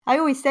I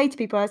always say to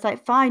people, I was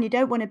like, fine, you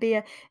don't want to be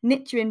a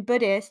Nichiren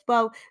Buddhist.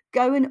 Well,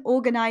 go and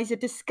organize a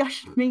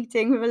discussion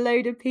meeting with a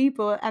load of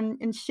people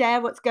and share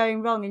what's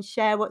going wrong and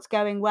share what's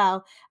going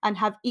well and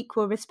have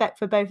equal respect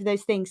for both of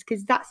those things,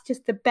 because that's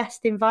just the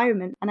best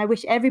environment. And I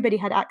wish everybody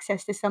had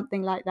access to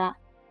something like that.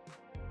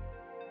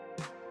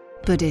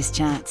 Buddhist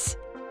Chats.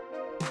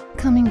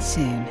 Coming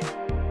soon.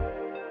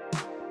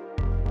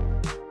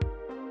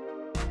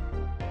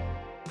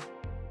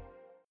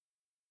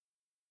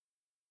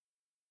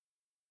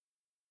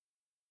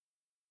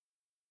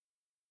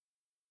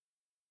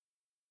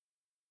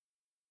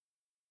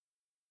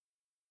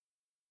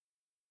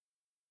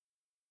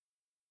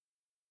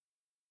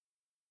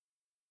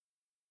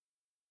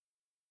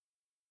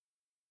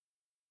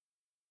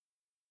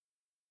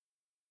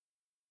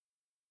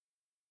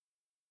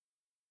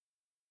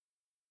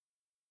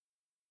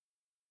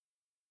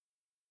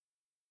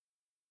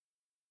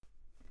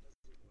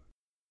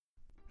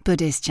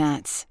 Buddhist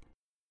Chats.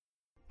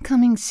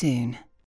 Coming soon.